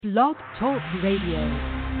Blog Talk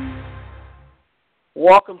Radio.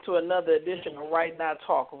 Welcome to another edition of Right Now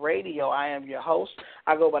Talk Radio. I am your host.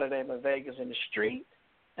 I go by the name of Vegas in the Street,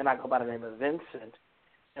 and I go by the name of Vincent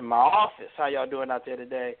in my office. How y'all doing out there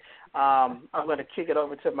today? I'm going to kick it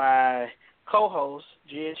over to my co-host,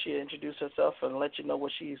 Jen. She'll introduce herself and let you know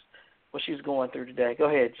what she's going through today. Go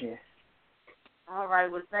ahead, Jen. All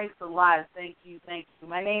right. Well, thanks a lot. Thank you.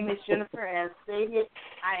 My name is Jennifer, as stated.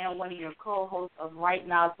 I am one of your co-hosts of Right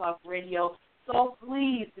Now Talk Radio. So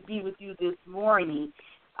pleased to be with you this morning.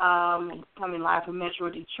 Coming live from Metro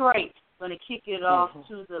Detroit. Going to kick it off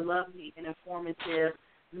to the lovely and informative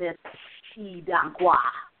Miss T. Dankwa.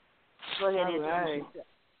 Go ahead and introduce yourself.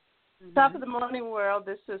 Top of the morning, world.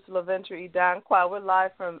 This is LaVenture Idankwa. We're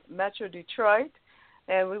live from Metro Detroit,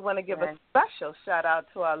 and we want to give a special shout-out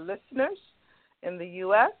to our listeners in the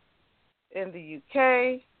U.S., in the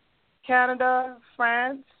U.K., Canada,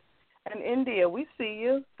 France, and India. We see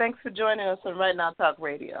you. Thanks for joining us on Right Now Talk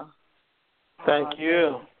Radio. Thank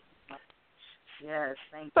you. Yes,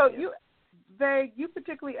 thank you. So you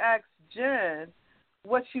particularly asked Jen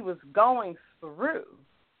what she was going through.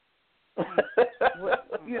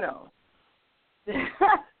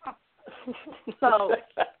 So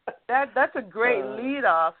that's a great lead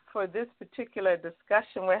off for this particular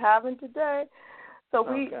discussion we're having today. So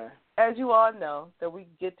as you all know, that we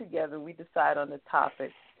get together, we decide on the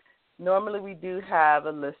topic. Normally we do have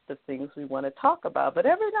a list of things we want to talk about, but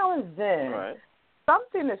every now and then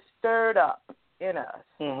something is stirred up in us,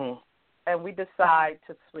 and we decide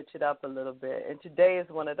to switch it up a little bit. And today is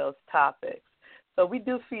one of those topics. So we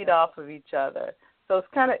do feed off of each other. So it's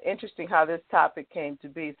kind of interesting how this topic came to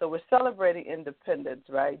be. So we're celebrating Independence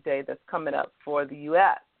Day that's coming up for the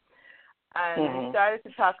U.S. And we started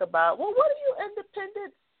to talk about, well, what are you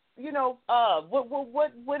independent, of?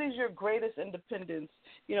 What is your greatest independence,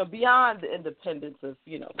 beyond the independence of,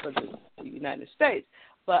 for the United States,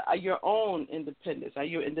 but your own independence? Are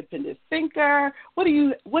you an independent thinker?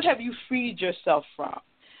 What have you freed yourself from?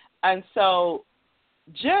 And so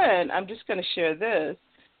Jen, I'm just going to share this,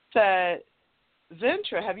 said,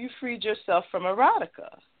 Ventura, have you freed yourself from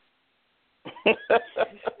erotica?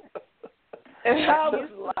 And I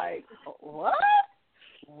was like, what?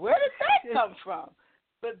 Where did that come from?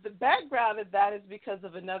 But the background of that is because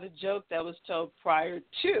of another joke that was told prior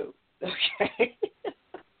to, okay?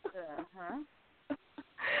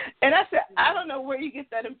 And I said, I don't know where you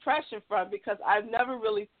get that impression from because I've never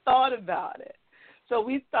really thought about it. So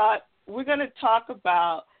we thought we're going to talk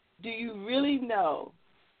about, do you really know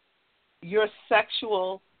your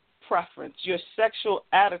sexual preference, your sexual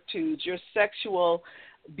attitudes, your sexual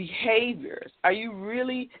behaviors? Are you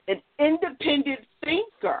really an independent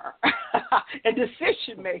thinker and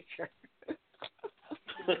decision maker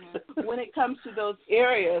when it comes to those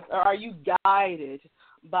areas, or are you guided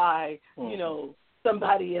by,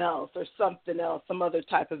 somebody else or something else, some other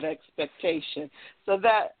type of expectation? So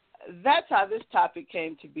that's how this topic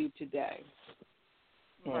came to be today.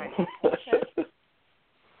 Right. Okay.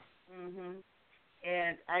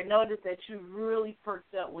 And I noticed that you really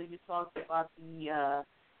perked up when you talked about the,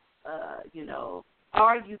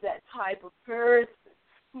 are you that type of person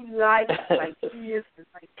who likes like this and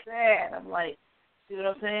like that? I'm like, see what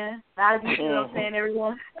I'm saying? Now you see what I'm saying,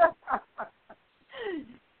 everyone?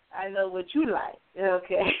 I know what you like.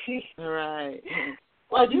 Okay. Right.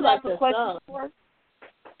 Well, do you have some questions for us?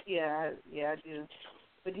 Yeah, I do.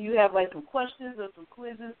 But do you have like some questions or some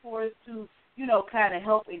quizzes for us to, kind of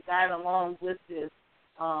help and guide along with this?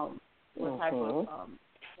 What type of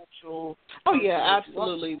sexual? Oh yeah,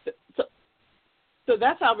 absolutely. So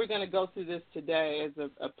that's how we're going to go through this today as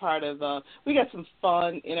a part of. We got some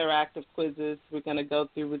fun interactive quizzes we're going to go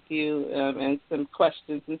through with you, and some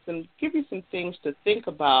questions and give you some things to think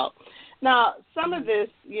about. Now, some of this,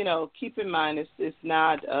 keep in mind, it's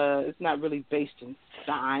not really based in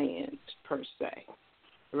science per se,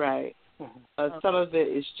 right? Some of it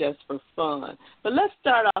is just for fun. But let's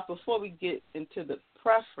start off before we get into the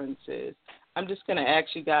preferences. I'm just going to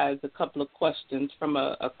ask you guys a couple of questions from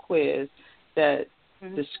a quiz that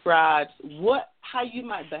describes how you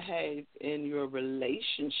might behave in your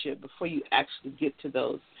relationship before you actually get to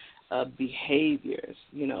those behaviors,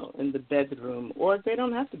 in the bedroom, or they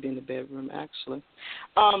don't have to be in the bedroom, actually.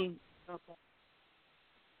 Now,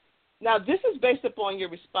 this is based upon your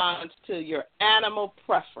response to your animal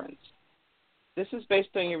preference. This is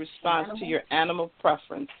based on your response to your animal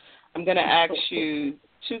preference. I'm going to ask you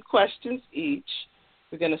 2 questions each.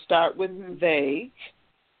 We're going to start with vague.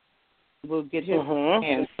 We'll get his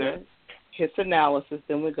answer, his analysis,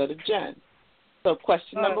 then we'll go to Jen. So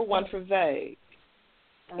question number 1 for vague.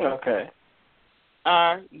 Okay.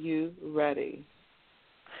 Are you ready?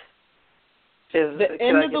 The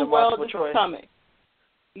end of the world is coming.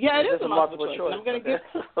 Yeah, it is a multiple choice. I'm going to give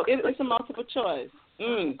it's a multiple choice.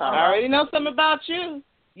 I already know something about you.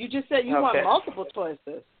 You just said you want multiple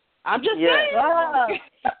choices. I'm just saying. Oh.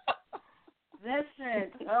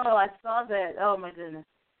 Vincent. Oh, I saw that. Oh, my goodness.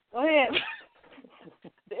 Go ahead.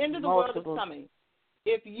 The end of the world is coming.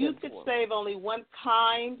 If you could save only one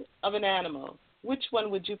kind of an animal, which one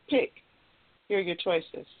would you pick? Here are your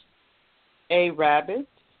choices. A, rabbit.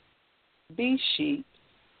 B, sheep.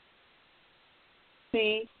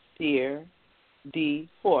 C, deer. D,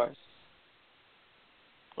 horse.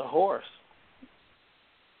 A horse.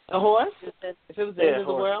 A horse? If it was the end of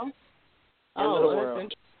the world? Oh,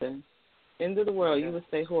 that's interesting. End of the world, you would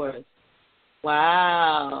say horse.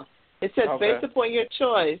 Wow. It says based upon your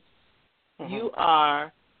choice, you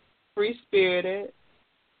are free-spirited,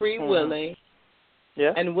 free-willing,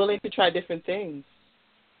 and willing to try different things.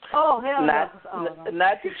 Oh, hell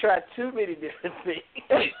not to try too many different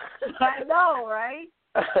things. I know, right?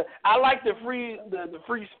 I like the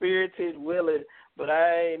free-spirited, willing, but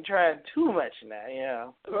I ain't trying too much now, you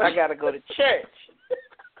know. I got to go to church.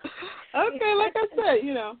 Okay, like I said,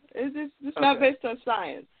 you know, it's not based on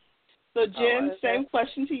science. So, Jen, same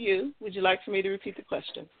question to you. Would you like for me to repeat the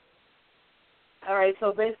question? All right,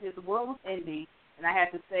 so basically the world was ending, and I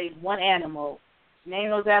had to say one animal. Name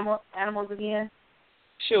those animals again?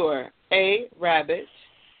 Sure. A, rabbit.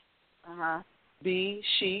 Uh-huh. B,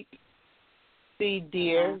 sheep. C,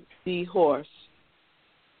 deer. D, horse.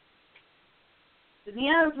 To be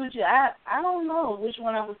honest with you, I don't know which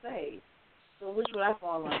one I would say. So which would I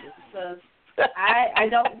fall under? Because I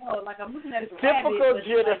don't know. Like, I'm looking at the typical rabbit.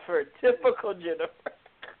 Jennifer. Typical Jennifer.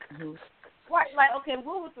 Right, like, okay,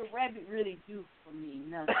 what would the rabbit really do for me?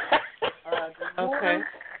 Nothing. Horse,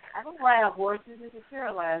 I don't ride horses. It could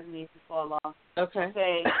paralyze me if you fall off. Okay.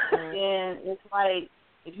 And it's like,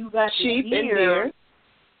 if you got sheep the deer,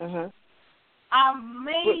 and deer. I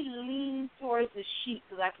may lean towards the sheep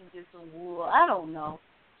because I can get some wool. I don't know.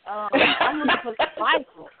 I'm looking for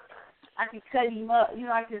survival. I can cut him up. You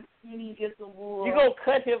know, I can get some wool. You gonna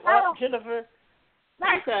cut him up, Jennifer?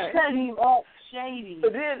 Not cut him up, shady.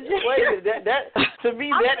 But then, wait a minute. That to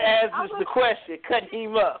me, that answers the question. Cut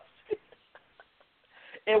him up.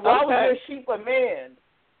 And why would your sheep a man?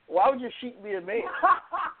 Why would your sheep be a man?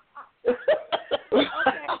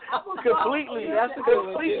 Completely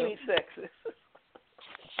sexist.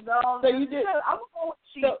 No, so you did. I'm gonna go with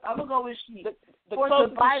sheep. I'm gonna go with sheep. For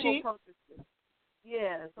survival purposes.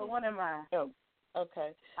 Yeah. So what am I? Oh,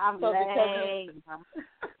 okay. I'm so lame.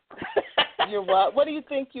 You're what? What do you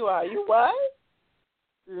think you are? You what?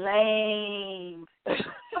 Lame.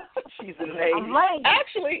 She's a lame. I'm lame.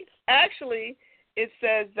 Actually, it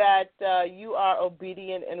says that you are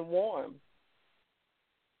obedient and warm.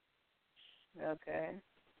 Okay.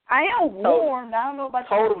 I am warm. I don't know about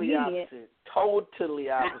totally obedient. Totally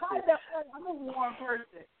opposite. I'm a warm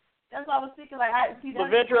person. That's what I was thinking. Like, I see that.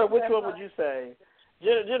 Ventura, which one would you say?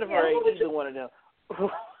 Jennifer ain't either one of them.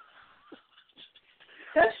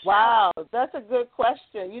 Wow, that's a good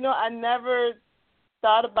question. You know, I never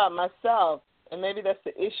thought about myself, and maybe that's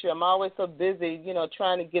the issue. I'm always so busy, you know,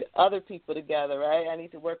 trying to get other people together, right? I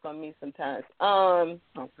need to work on me sometimes. I don't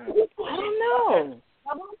know.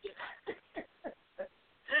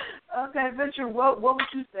 Okay, Venture, what would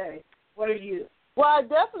you say? What are you? Well, I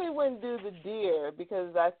definitely wouldn't do the deer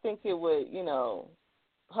because I think it would, you know,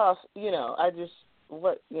 huff, you know,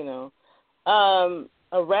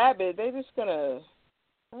 a rabbit, they're just going to,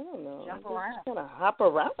 I don't know, jump they're around. just going to hop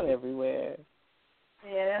around everywhere.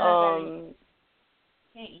 Yeah,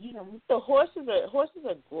 can't eat them. The horses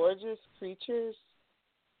are gorgeous creatures.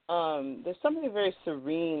 There's something very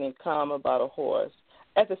serene and calm about a horse.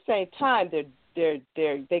 At the same time, they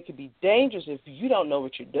could be dangerous if you don't know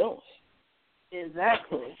what you're doing.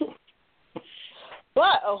 Exactly.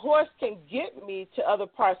 But a horse can get me to other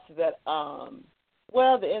parts of that,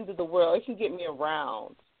 the end of the world. It can get me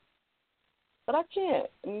around. But I can't.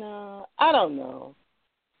 No, I don't know.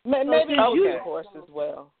 Maybe you a horse as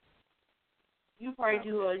well. You probably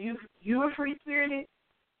do. You a free spirited?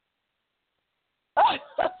 See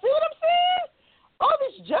what I'm saying? All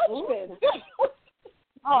this judgment.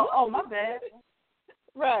 Oh, my bad.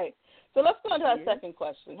 Right. So let's go into our second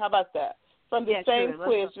question. How about that? From the same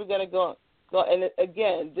quiz, we're going to go. And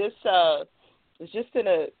again, this is just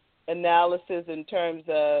an analysis in terms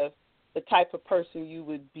of the type of person you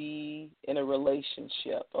would be in a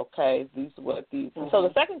relationship. Okay, these are what these. Mm-hmm. So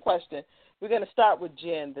the second question, we're going to start with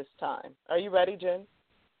Jen this time. Are you ready, Jen?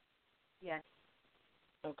 Yes.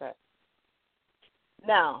 Okay.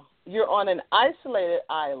 Now, you're on an isolated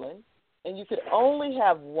island, and you could only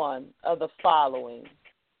have one of the following.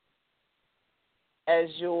 as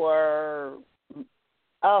your,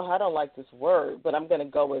 I don't like this word, but I'm going to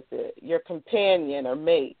go with it, your companion or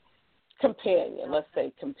mate. Companion, let's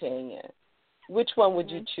say companion. Which one would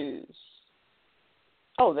you choose?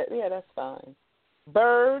 Oh, that's fine.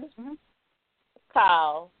 Bird,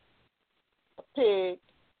 cow, a pig,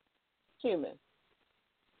 human.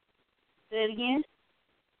 Say it again.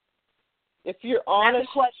 If you're on Not the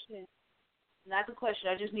question. Not the question.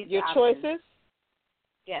 I just need your the choices.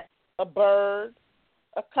 Yes. A bird,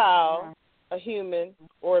 a cow, a human,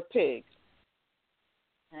 or a pig.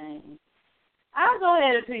 I'll go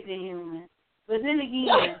ahead and pick the human. But then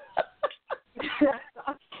again,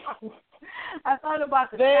 I thought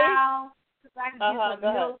about the cow, because I can get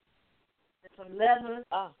some milk, and some leather,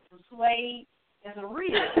 some suede, and some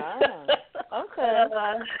ribs. Okay.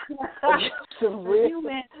 Some ribs.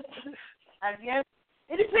 Human, I guess.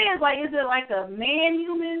 It depends. Like, is it like a man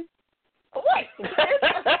human? What?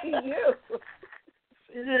 You.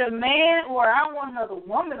 Is it a man, or I don't want another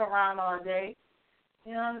woman around all day?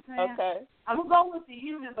 You know what I'm saying? Okay. I'm going to go with the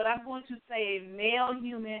human, but I'm going to say a male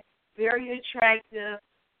human, very attractive,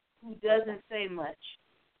 who doesn't say much.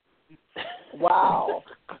 Wow.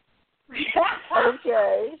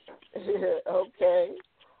 Okay.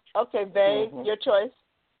 Okay, babe, your choice.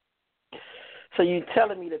 So you're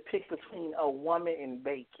telling me to pick between a woman and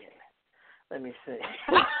bacon. Let me see.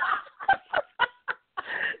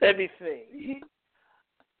 Let me see.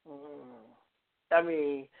 I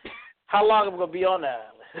mean, how long am I going to be on the island?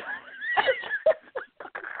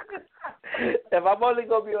 If I'm only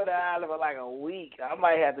going to be on the island for like a week, I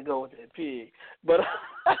might have to go with that pig. But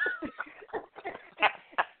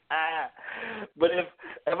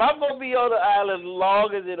if I'm going to be on the island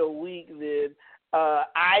longer than a week, then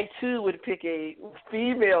I, too, would pick a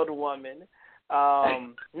female woman.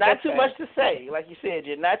 Not too much to say. Like you said,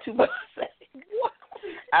 Jen, not too much to say.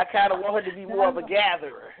 I kind of want her to be more of a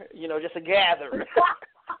gatherer, just a gatherer.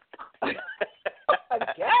 A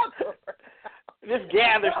gatherer? Just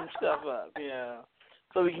gather some stuff up,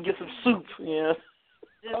 so we can get some soup,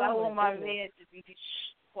 Just I want my man to be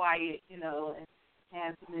quiet, and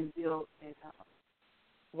handsome and built.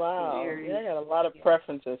 Wow, I got a lot of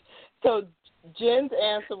preferences. So Jen's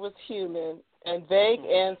answer was human, and Vague's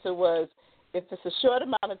answer was, if it's a short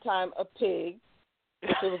amount of time, a pig.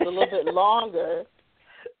 If it was a little bit longer,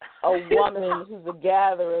 a woman who's a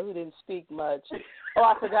gatherer who didn't speak much. Oh,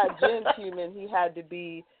 I forgot Jen's human. He had to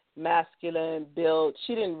be masculine, built.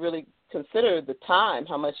 She didn't really consider the time,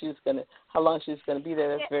 how long she was going to be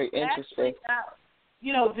there. That's very interesting.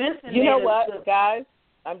 Vincent. You know what, guys?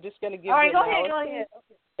 I'm just going to give you an analysis. Go ahead.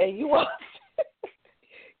 Okay. And you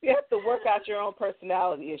have to work out your own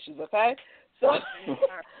personality issues, okay? So,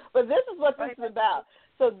 but this is what this is about.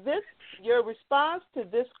 So your response to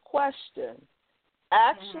this question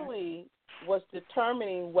actually was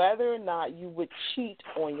determining whether or not you would cheat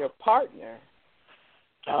on your partner.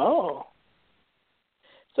 Oh.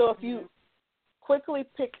 So if you quickly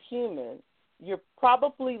pick human, you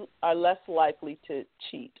probably are less likely to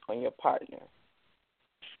cheat on your partner.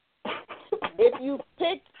 If you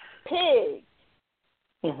pick pig,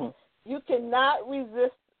 you cannot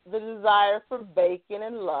resist the desire for bacon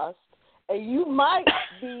and lust, and you might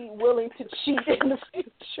be willing to cheat in the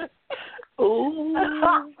future. Ooh.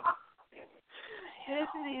 This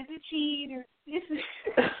is a cheater. This is...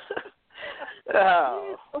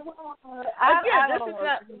 Oh.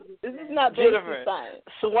 This is not basic science.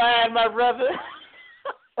 Swine, my brother.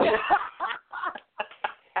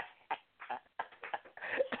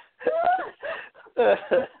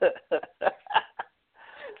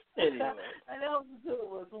 Anyway. I know it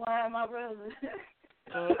was swine, my brother.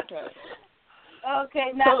 Okay.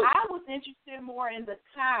 Okay, now I was interested more in the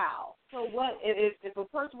cow. So what if a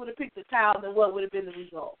person would have picked the cow, then what would have been the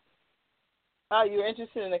result? Oh, you're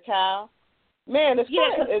interested in the cow? Man,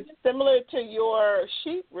 it's similar to your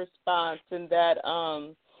sheep response in that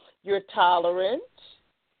you're tolerant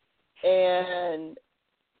and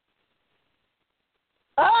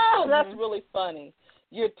that's really funny.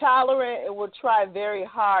 You're tolerant and will try very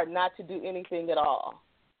hard not to do anything at all.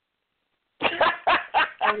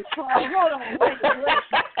 Hold on,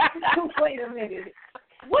 wait a minute.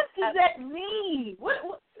 What does that mean?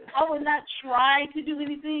 What I would not try to do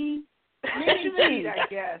anything? Indeed, I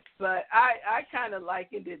guess, but I kind of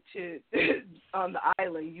likened it to on the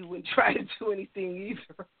island. You wouldn't try to do anything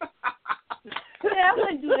either. Yeah, I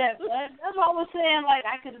wouldn't do that. But that's what I was saying. Like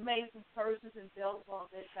I could have made some purses and belts on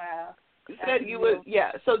that child. You said you would,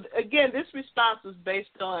 yeah. So again, this response was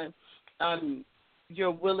based on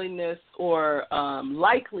your willingness or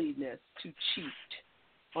likeliness to cheat.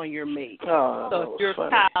 on your mate. Oh, so if you're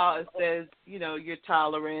funny. Kyle, it says, you're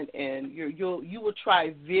tolerant and you will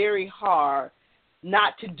try very hard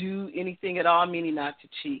not to do anything at all, meaning not to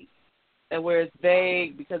cheat. And where it's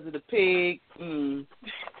vague because of the pig,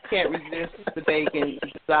 can't resist the bacon,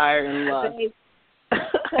 desire, and love.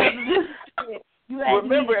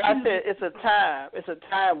 Remember, I said it's a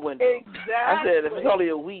time window. Exactly. I said if it's only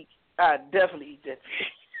a week, I definitely eat that.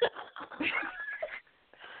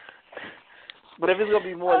 But if it's gonna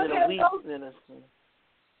be more than a week, then it's.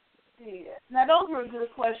 Yeah. Now those were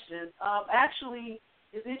good questions. Actually,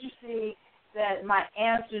 it's interesting that my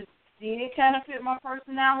answers did kind of fit my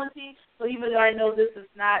personality. So even though I know this is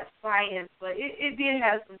not science, but it did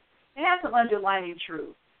have some. It has some underlying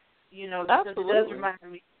truth. Because Absolutely. it does remind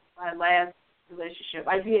me of my last relationship.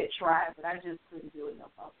 I did try, but I just couldn't do it no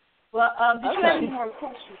problem. But did you have any more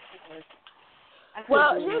questions for us?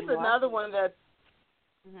 Well, here's another one that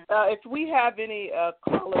if we have any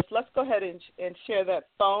callers, let's go ahead and share that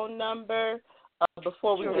phone number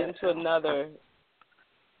before we get into another.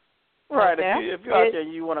 Right. Okay. If you're out there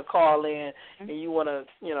and you want to call in and you want to,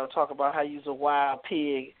 talk about how you're a wild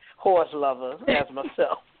pig horse lover, as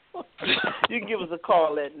myself, you can give us a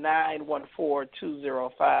call at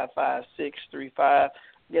 914-205-5635.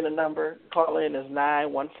 Get a number. Call in is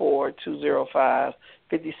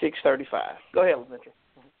 914-205-5635. Go ahead, Lavendra.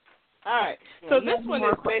 All right. So this one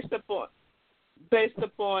is based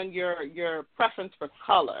upon your preference for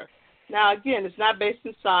color. Now, again, it's not based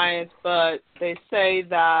in science, but they say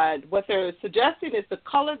that what they're suggesting is the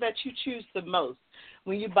color that you choose the most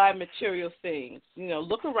when you buy material things.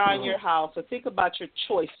 Look around your house or think about your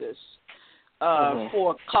choices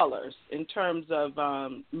for colors in terms of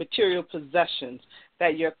material possessions,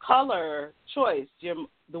 that your color choice,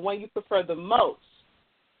 the one you prefer the most,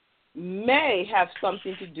 may have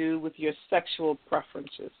something to do with your sexual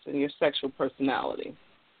preferences and your sexual personality.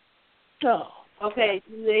 Oh. Okay,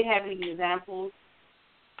 do they have any examples?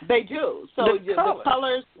 They do. So the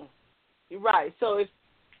colors, right. So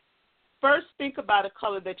first think about a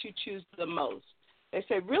color that you choose the most. They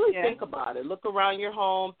say really think about it. Look around your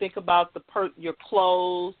home. Think about your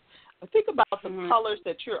clothes. Think about the colors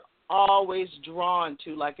that you're always drawn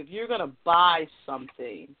to. Like if you're going to buy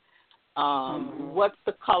something, what's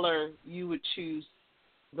the color you would choose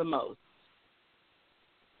the most?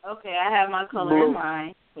 Okay, I have my color in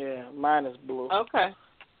mind. Yeah, mine is blue. Okay.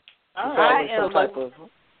 All right. Some type of.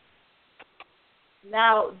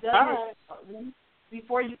 Now,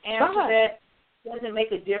 before you answer that, does it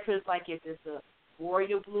make a difference, like if it's a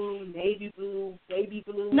royal blue, navy blue, baby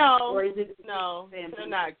blue? No, or is it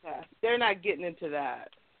they're not getting into that.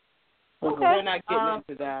 Okay. They're not getting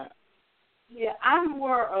into that. Yeah, I'm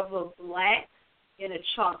more of a black and a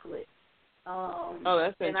chocolate.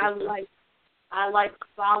 That's interesting. And I like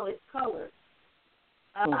solid colors.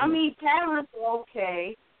 I mean, patterns are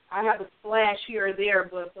okay. I have a splash here or there,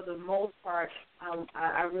 but for the most part,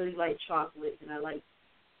 I really like chocolate, and I like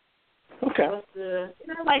and I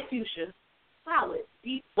like fuchsia, solid,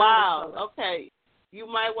 deep. Wow. Color. Okay. You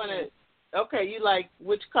might want to. Okay, you like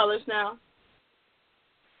which colors now?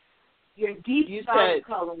 Your deep solid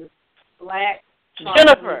colors, black.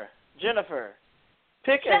 Chocolate. Jennifer,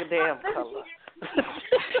 pick a damn color.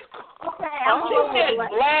 Okay, she said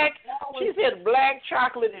black. She said black,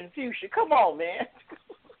 chocolate, and fuchsia. Come on, man.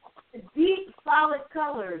 Deep, solid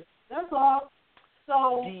colors. That's all.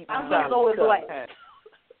 So Deep, I'm gonna go with black.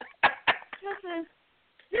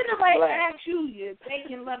 Didn't nobody ask you? You're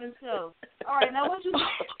bacon loving self. All right, now what you?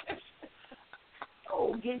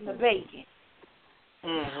 Getting the bacon.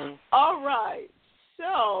 All right.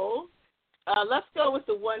 So let's go with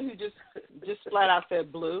the one who just flat out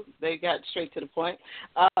said blue. They got straight to the point.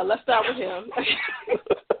 Let's start with him.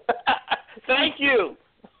 Thank you.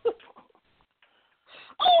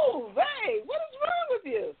 Oh, Ray, what is wrong with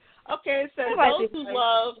you? Okay, it says those who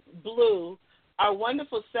love blue are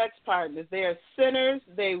wonderful sex partners. They are sinners.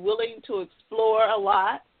 They're willing to explore a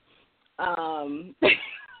lot.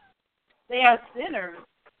 They are sinners.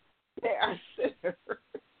 They are sinners.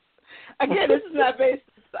 Again, this is not based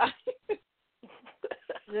on science.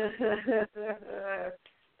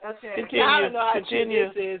 Okay. Continue. I don't know how true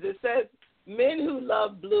this is. It says men who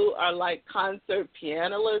love blue are like concert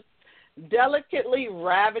pianists, delicately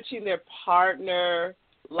ravaging their partner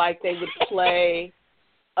like they would play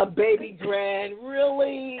a baby grand.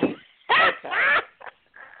 Really?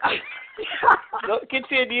 Okay.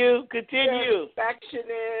 Continue. They're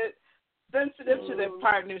affectionate, sensitive to their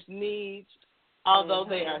partner's needs, although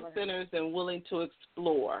they are sinners and willing to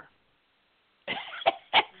explore.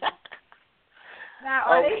 Now,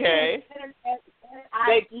 are okay. they considered as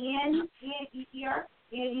N-I-N-E-R?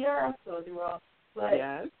 N-E-R? I'm so wrong. but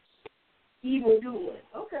yes. evil doers.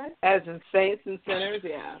 Okay. As in saints and sinners,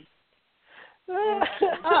 yeah.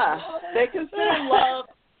 They consider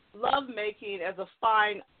love making as a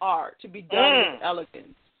fine art to be done with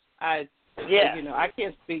elegance. I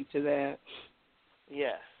can't speak to that.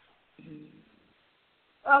 Yes.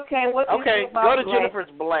 Okay. What do you think about go to black?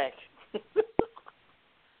 Jennifer's blank.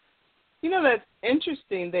 That's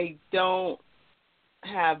interesting. They don't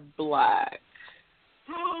have black.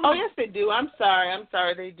 Oh, yes, they do. I'm sorry.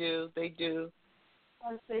 They do.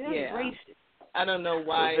 I say that's racist. I don't know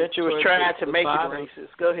why. Venture was trying to make it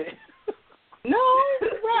racist. Go ahead. No,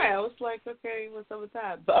 you're right. I was like, okay, what's up with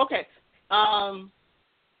that? But okay.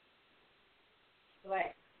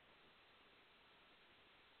 Black.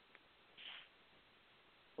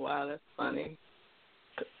 Wow, that's funny.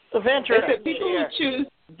 Venture. People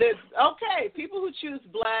who choose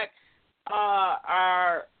black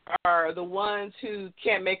are the ones who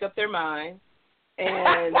can't make up their mind,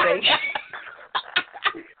 and they.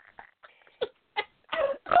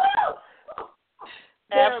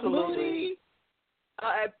 Absolutely.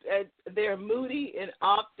 They're moody and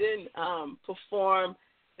often perform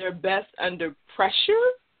their best under pressure.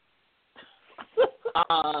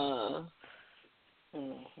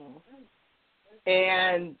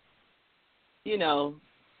 And,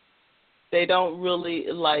 they don't really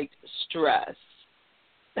like stress.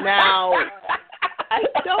 Now, I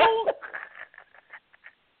don't.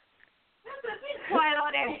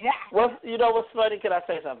 Well, you know what's funny? Can I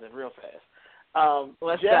say something real fast?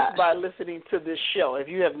 Just by listening to this show, if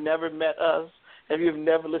you have never met us, if you've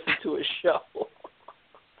never listened to a show,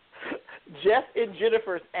 Jeff and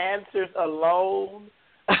Jennifer's answers alone,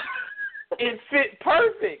 it fit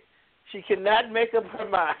perfect. She cannot make up her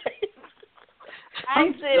mind.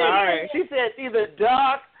 I'm sorry. She said either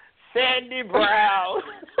dark, sandy brown,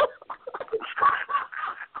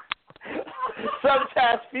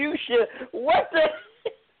 sometimes fuchsia. What the?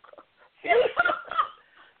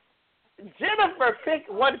 Jennifer picked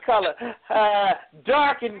one color,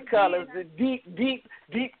 darkened colors, the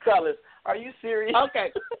deep colors. Are you serious?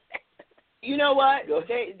 Okay. You know what?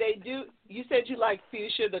 They do. You said you like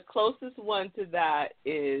fuchsia. The closest one to that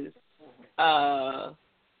is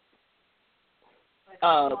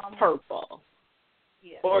purple.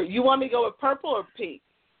 Yeah. Or you want me to go with purple or pink?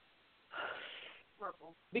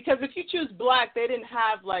 Purple. Because if you choose black, they didn't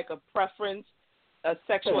have like a preference, a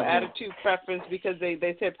sexual attitude preference, because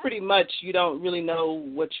they said pretty much you don't really know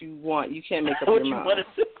what you want. You can't make up your mind.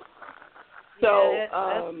 So,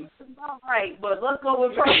 that's about right, but let's go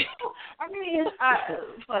with purple. I mean,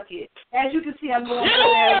 fuck it. As you can see, I'm going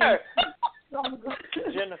there.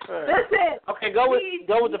 Jennifer. Listen. Okay, go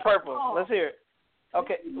with the purple. Let's hear it.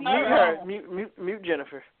 Okay, mute her. Mute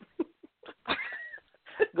Jennifer.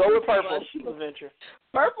 Go with purple, Venture.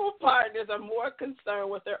 Purple partners are more concerned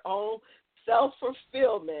with their own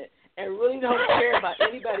self-fulfillment and really don't care about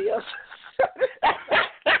anybody else.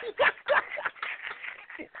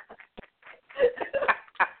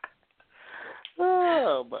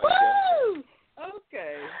 Oh, my God.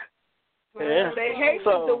 Okay. Yeah. They hate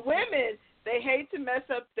the women. They hate to mess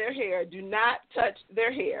up their hair. Do not touch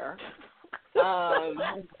their hair.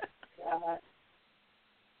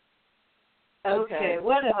 Okay.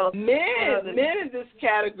 What else? Men in this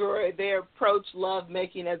category, they approach love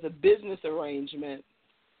making as a business arrangement.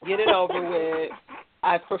 Get it over with.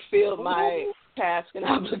 I fulfilled my task and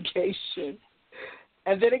obligation.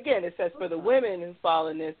 And then again, it says for the women who fall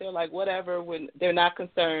in this, they're like, whatever, when they're not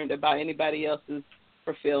concerned about anybody else's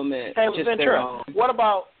fulfillment. Hey, just Ventura, their own. what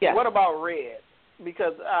about red?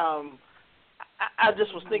 Because I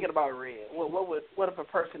just was thinking about red. What if a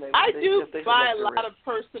person? I do buy a lot of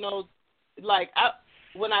personal,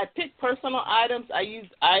 when I pick personal items, I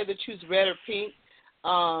either choose red or pink.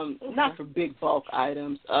 Not for big bulk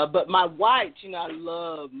items, but my whites, I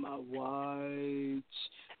love my whites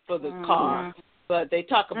for the car. But they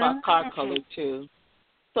talk about car color too.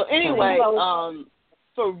 So anyway,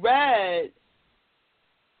 for red,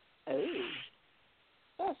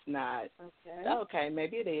 that's not okay.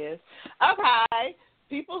 Maybe it is. Okay,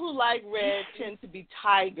 people who like red tend to be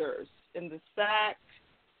tigers in the sack.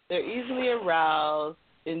 They're easily aroused,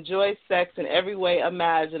 enjoy sex in every way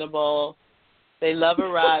imaginable. They love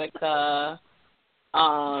erotica.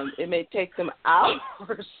 It may take them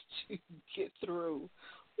hours to get through.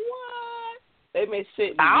 What? They may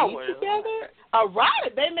sit and read together.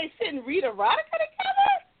 They may sit and read erotica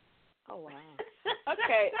together? Oh, wow.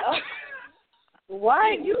 Okay. Why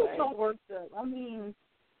are you so worked up? I mean,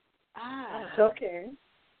 okay.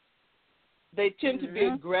 They tend to be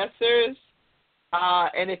aggressors.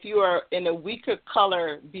 And if you are in a weaker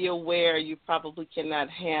color, be aware you probably cannot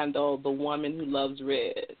handle the woman who loves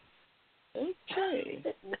red. Okay.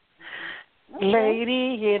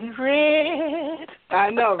 Lady in red. I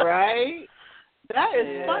know, right? That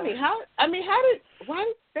is funny. Why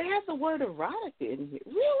did they have the word erotica in here?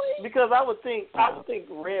 Really? Because I would think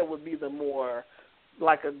red would be the more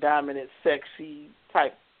like a dominant, sexy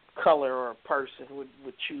type color or person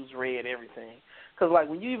would choose red everything. Because like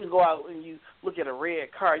when you even go out and you look at a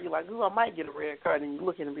red car, you're like, I might get a red car, and then you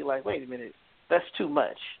look at it and be like, wait a minute, that's too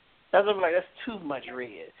much. That's too much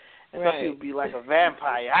red. And some people be like a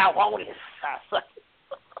vampire. I want it.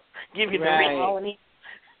 Give you the red.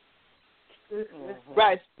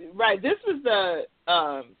 Right. This is the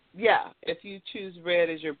if you choose red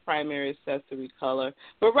as your primary accessory color.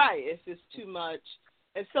 But if it's too much.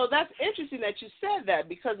 And so that's interesting that you said that,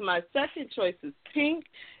 because my second choice is pink,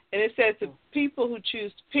 and it says the people who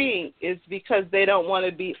choose pink is because they don't want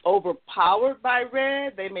to be overpowered by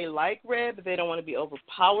red. They may like red, but they don't want to be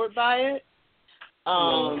overpowered by it.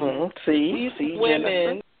 See,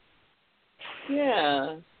 women. Jennifer.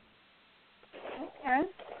 Yeah. Okay.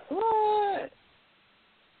 What?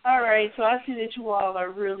 All right, so I see that you all are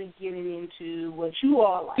really getting into what you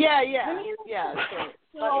all like. Yeah.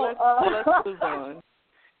 So let's move on.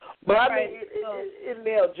 But I mean, it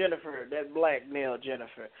nailed Jennifer, that black nailed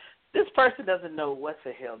Jennifer. This person doesn't know what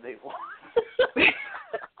the hell they want.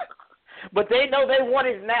 But they know they want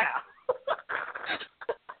it now.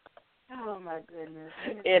 Oh, my goodness.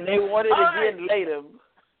 And they want it again later.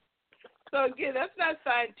 So, again, that's not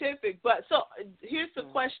scientific. But so here's the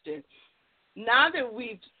question. Now that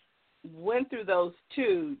we've went through those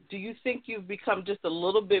two, do you think you've become just a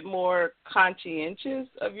little bit more conscientious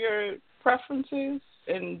of your preferences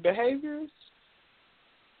and behaviors?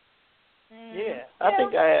 Yeah, I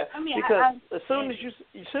think I have. Because as soon as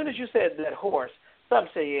you said that horse, some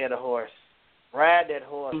say the horse. Ride that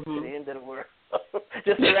horse to the end of the world.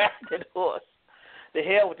 Just ride that horse. The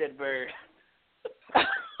hell with that bird.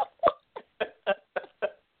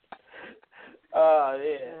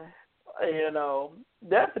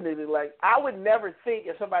 Definitely. Like, I would never think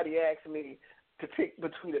if somebody asked me to pick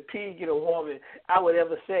between a pig and a woman, I would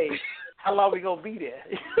ever say, how long we going to be there?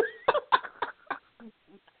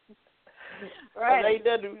 Right. Ain't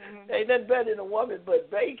nothing better than a woman but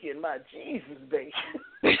bacon. My Jesus, bacon.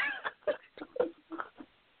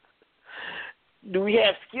 Do we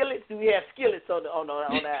have skillets? Do we have skillets on the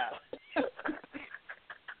island?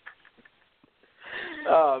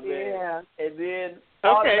 Oh man! Yeah. And then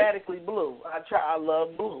automatically blue. I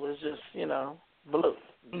love blue. It's just blue.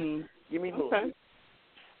 Mm. Give me blue. Okay.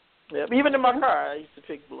 Yeah. Even in my car, I used to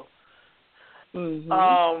pick blue.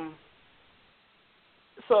 Mm-hmm.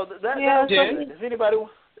 So that's something.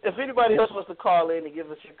 If anybody else wants to call in and give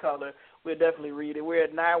us your color, we'll definitely read it. We're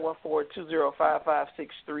at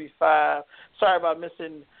 914-205-5635. Sorry about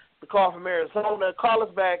missing the call from Arizona. Call us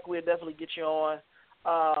back. We'll definitely get you on.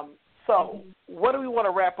 So what do we want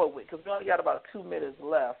to wrap up with? Because we only got about 2 minutes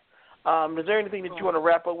left. Is there anything that you want to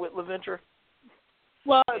wrap up with, LaVentura?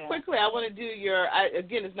 Well, quickly, I want to do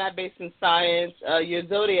again, it's not based in science, your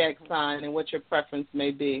zodiac sign and what your preference may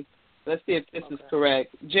be. Let's see if this is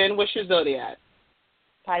correct. Jen, what's your zodiac?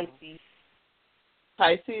 Pisces.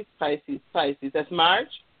 Pisces. That's March?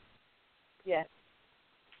 Yes.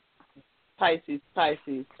 Pisces.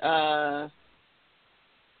 Why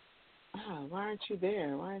aren't you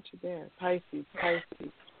there? Pisces.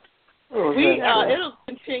 It'll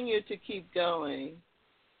continue to keep going.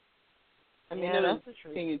 It'll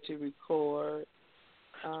continue to record.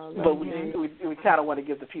 But we kind of want to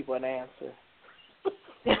give the people an answer.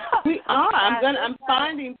 We are. I'm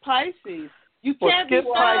finding Pisces. You can't be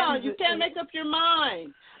found. You can't make up your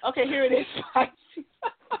mind. Okay, here it is. Pisces.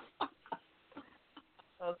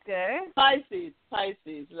 Okay. Pisces.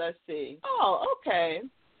 Let's see. Oh, okay.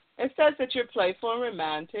 It says that you're playful and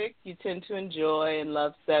romantic. You tend to enjoy and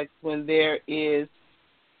love sex when there is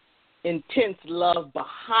intense love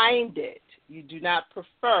behind it. You do not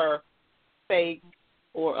prefer fake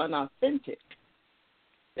or unauthentic.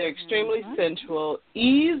 They're extremely sensual,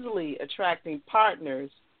 easily attracting partners,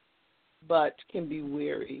 but can be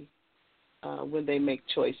weary when they make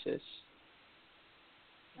choices.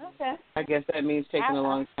 Okay. I guess that means taking a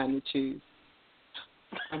long time to choose.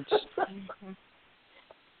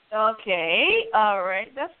 Okay. All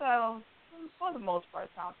right. That sounds, for the most part,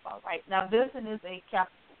 sounds about right. Now, this one is a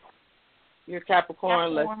Capricorn. You're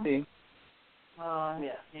Capricorn. Let's see.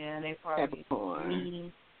 Yeah, they probably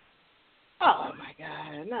mean. Oh, my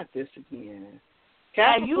God. Not this again.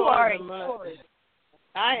 Capricorn, you are a Taurus.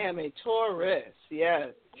 I am a Taurus, yes.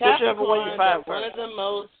 Whichever one you find one of the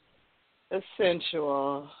most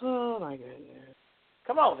sensual. Oh my goodness.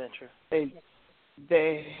 Come on, Ventura.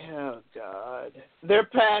 Oh God. They're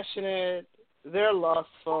passionate. They're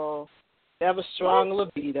lustful. They have a strong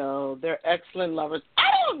libido. They're excellent lovers. I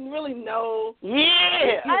don't really know.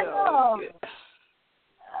 Yeah, I know.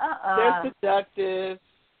 They're seductive.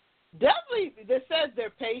 Definitely, it says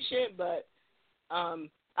they're patient, but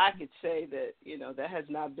I could say that that has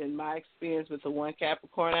not been my experience with the one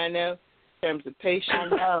Capricorn I know in terms of patience. I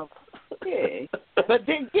know. Yeah, but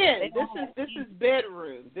then again, this is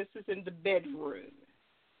bedroom. This is in the bedroom.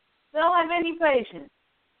 They don't have any patience.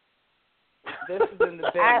 This is in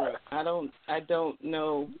the bedroom. I don't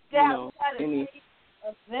know. Any.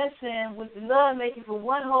 Vincent with the love making for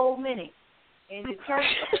 1 whole minute, and it turned.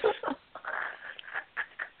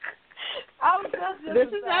 This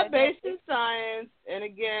is not based in science, and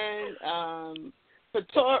again, for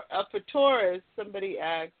Taurus, somebody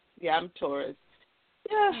asked. Yeah, I'm Taurus.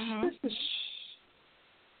 Yeah, this is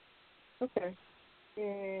okay.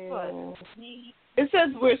 Yeah. It says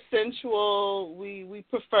we're sensual. We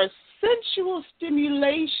prefer sensual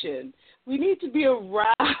stimulation. We need to be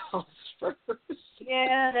aroused first.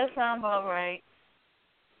 Yeah, that sounds about right.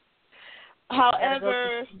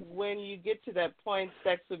 However, when you get to that point,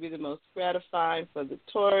 sex will be the most gratifying for the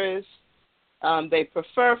Taurus. They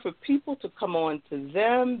prefer for people to come on to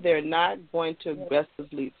them. They're not going to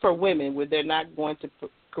aggressively, for women, where they're not going to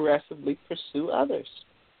aggressively pursue others.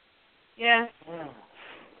 Yeah.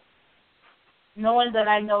 Knowing that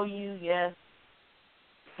I know you, yes.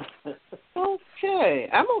 Okay.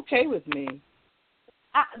 I'm okay with me.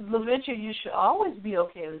 LaVenture, you should always be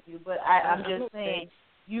okay with you, but I'm just saying,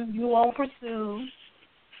 you won't pursue.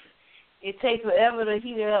 It takes forever to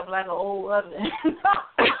heat it up like an old oven.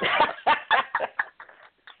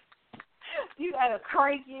 You got to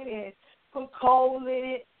crank it and put coal in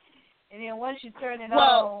it, and then once you turn it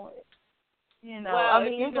on, Well,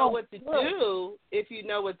 if you know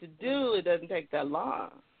what to do, it doesn't take that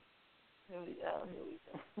long. Here we go.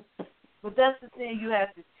 But that's the thing, you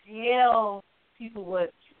have to tell people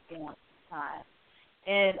what you want at the time.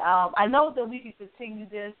 And I know that we can continue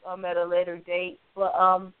this at a later date, but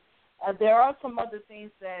there are some other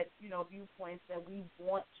things that, viewpoints that we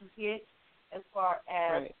want to hit as far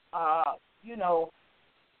as, you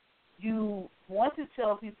want to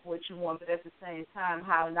tell people what you want, but at the same time,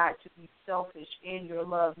 how not to be selfish in your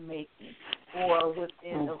love making or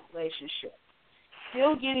within a relationship.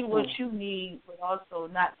 Still getting what you need, but also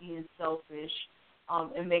not being selfish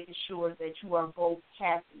and making sure that you are both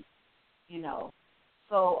happy,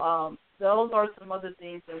 So those are some other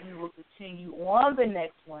things that we will continue on the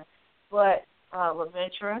next one. But,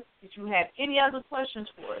 LaVentura, did you have any other questions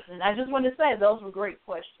for us? And I just want to say those were great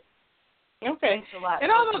questions. Okay. Thanks a lot.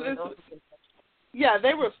 And all of this,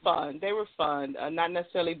 they were fun. They were fun, not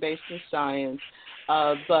necessarily based in science,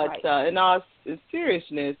 but in all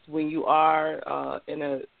seriousness, when you are in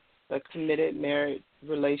a committed married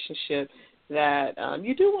relationship, that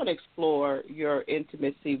you do want to explore your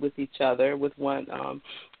intimacy with each other, with one,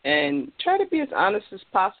 and try to be as honest as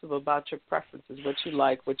possible about your preferences, what you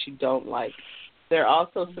like, what you don't like. There are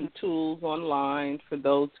also some tools online for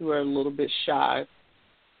those who are a little bit shy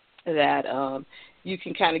that you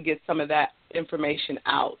can kind of get some of that information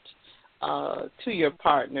out to your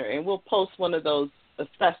partner. And we'll post one of those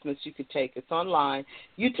assessments you could take. It's online.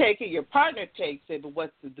 You take it, your partner takes it, but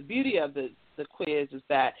what's the beauty of the quiz is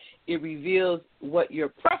that it reveals what your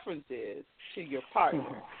preference is to your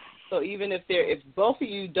partner. So even if both of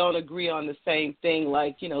you don't agree on the same thing,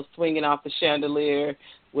 like, swinging off the chandelier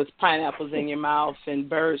with pineapples in your mouth and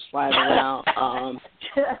birds flying around,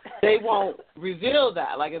 they won't reveal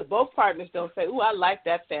that. Like if both partners don't say, "Ooh, I like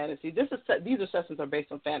that fantasy." These assessments are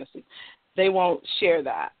based on fantasy. They won't share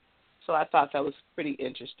that. So I thought that was pretty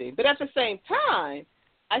interesting. But at the same time,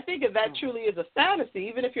 I think if that truly is a fantasy,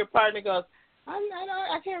 even if your partner goes,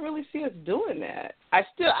 I can't really see us doing that, I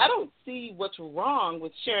don't see what's wrong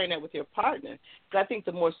with sharing that with your partner. Because I think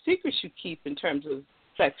the more secrets you keep in terms of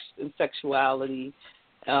sex and sexuality,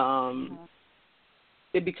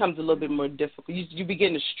 it becomes a little bit more difficult. You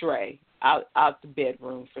begin to stray out the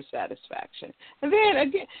bedroom for satisfaction. And then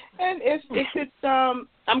again, and if it's I'm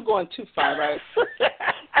going too far, right?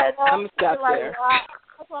 I'm stuck there.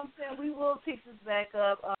 That's what I'm saying. We will pick this back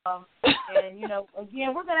up. And,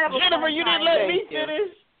 again, we're going to have a Jennifer, you didn't let me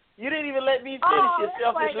finish. You didn't even let me finish your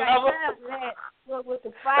selfish lover. With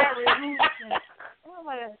the fiery hoops and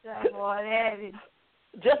nobody got time for all that.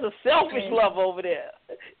 Just a selfish love over there.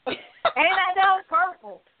 Ain't I know?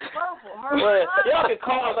 Purple. Well, y'all can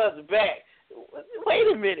call us back. Wait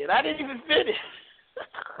a minute. I didn't even finish.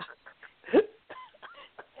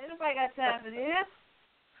 Ain't nobody got time for this.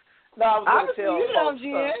 No, I was going to tell you know, folks.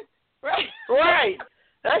 Jen. Right. Right.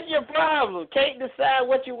 That's your problem. Can't decide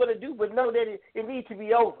what you want to do, but know that it needs to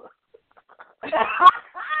be over. You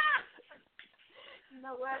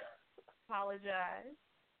know what? Apologize.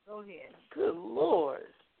 Go ahead. Good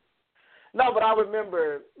Lord. No, but I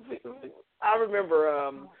remember. I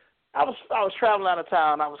was traveling out of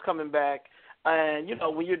town. I was coming back, and you know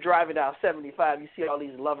when you're driving down 75, you see all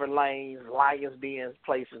these lover lanes, Lions Den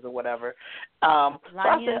places or whatever. So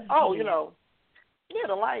I said, oh, you know, yeah,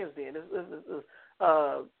 the Lions Den is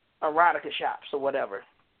erotica shops or whatever.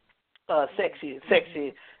 Sexy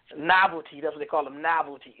novelty. That's what they call them,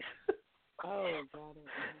 novelties. Oh, got it.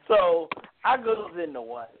 So I goes into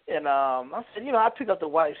one, and I said, you know, I pick up the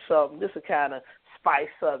wife something. This will kind of spice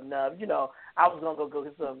something up. You know, I was gonna go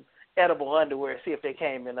get some edible underwear, see if they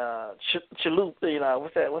came in chalup. You know,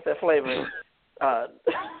 what's that flavor? The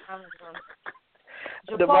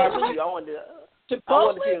barbecue. I wanted to see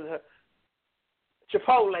her.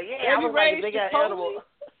 Chipotle. Yeah, I was like, they got edible.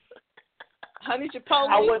 Honey Chipotle.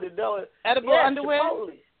 I wanted to know it. Edible underwear.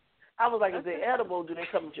 Chipotle. I was like, is they edible? Do they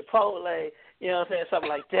come in Chipotle? You know what I'm saying? Something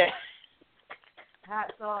like that.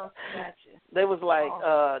 Hot sauce, gotcha. They was like,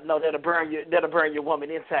 no, that'll burn your woman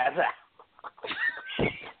inside out.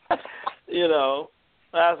 You know,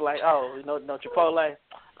 I was like, oh, no Chipotle.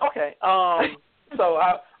 Okay.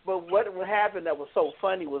 But what happened that was so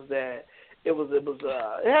funny was that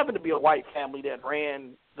it happened to be a white family that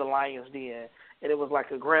ran the Lions Den, and it was like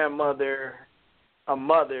a grandmother, a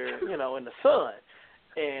mother, you know, and the son,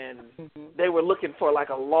 and they were looking for like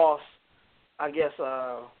a lost, I guess,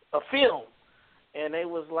 a film. And they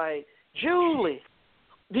was like, Julie,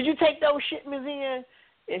 did you take those shipments in?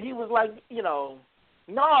 And he was like, you know,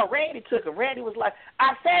 no, Randy took them. Randy was like,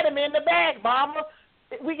 I set them in the bag, Mama.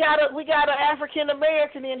 We got an African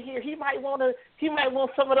American in here. He might want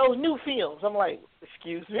some of those new films. I'm like,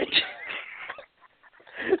 excuse me.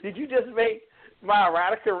 Did you just make my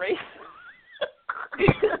erotica race?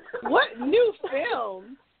 What new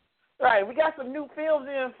films? Right, we got some new films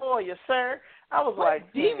in for you, sir. I was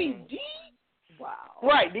like, DVD. Wow.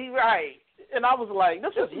 Right, right. And I was like,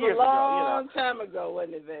 this was years ago. Long time ago,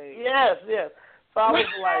 wasn't it, babe? Yes. So I was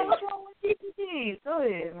like, what's wrong with DVDs? Go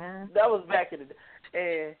ahead, man. That was back in the day.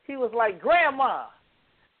 And he was like, Grandma,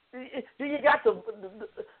 do you got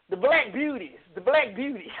the black beauties? The black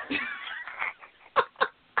beauties.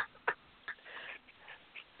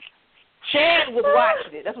 Chad was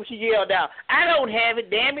watching it. That's what she yelled out. I don't have it,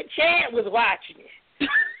 damn it. Chad was watching it.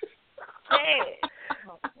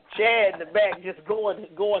 Chad in the back just going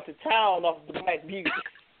to town off the black beauty.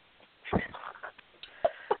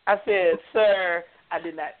 I said, sir, I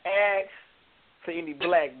did not ask for any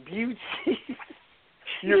black beauties.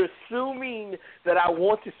 You're assuming that I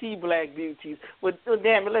want to see black beauties. Well,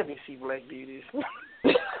 damn it, let me see black beauties.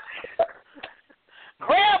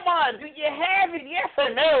 Grandma, do you have it? Yes or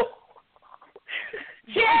no?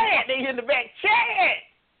 Chad, they in the back. Chad,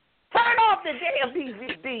 turn off the damn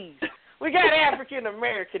DVDs. We got an African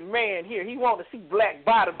American man here. He want to see black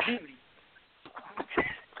bottom beauty.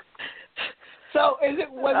 So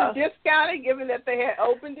was it discounted given that they had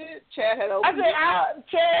opened it? Chad had opened it? I said,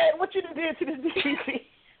 Chad, what you did to the DVD?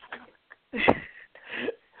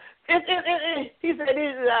 He said,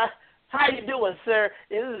 how you doing, sir?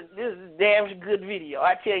 This is a damn good video.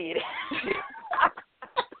 I tell you that.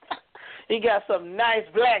 He got some nice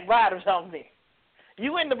black bottoms on there.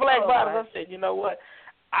 You in the black bottoms? I said, you know what?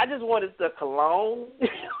 I just wanted the cologne.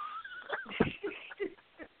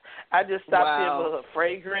 I just stopped in for her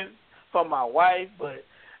fragrance for my wife, but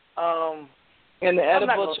and the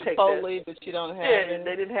edible Chipotle, but you don't have it. Yeah,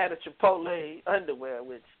 they didn't have the Chipotle underwear,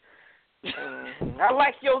 which I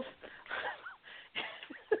like your.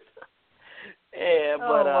 Yeah,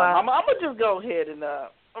 but I'm gonna just go ahead and I'm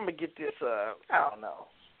gonna get this. I don't know.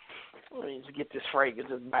 Let me just get this fragrance,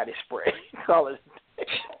 this body spray. Call it.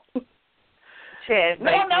 Chad,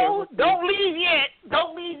 no, don't leave yet.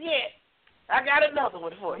 Don't leave yet. I got another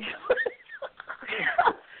one for you.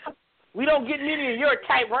 We don't get many of your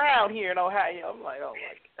type around here in Ohio. I'm like, oh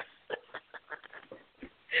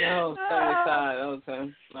my God. Oh,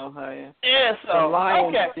 okay. Ohio. Yeah, so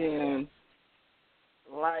Lions Den.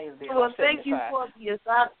 Lions Den. Well, thank you for the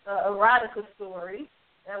erotica story.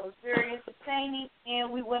 That was very entertaining,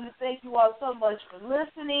 and we want to thank you all so much for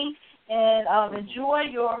listening. And enjoy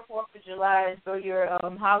your 4th of July or your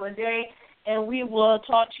holiday. And we will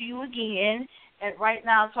talk to you again at Right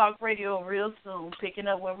Now Talk Radio real soon, picking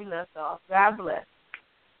up where we left off. God bless.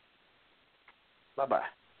 Bye-bye.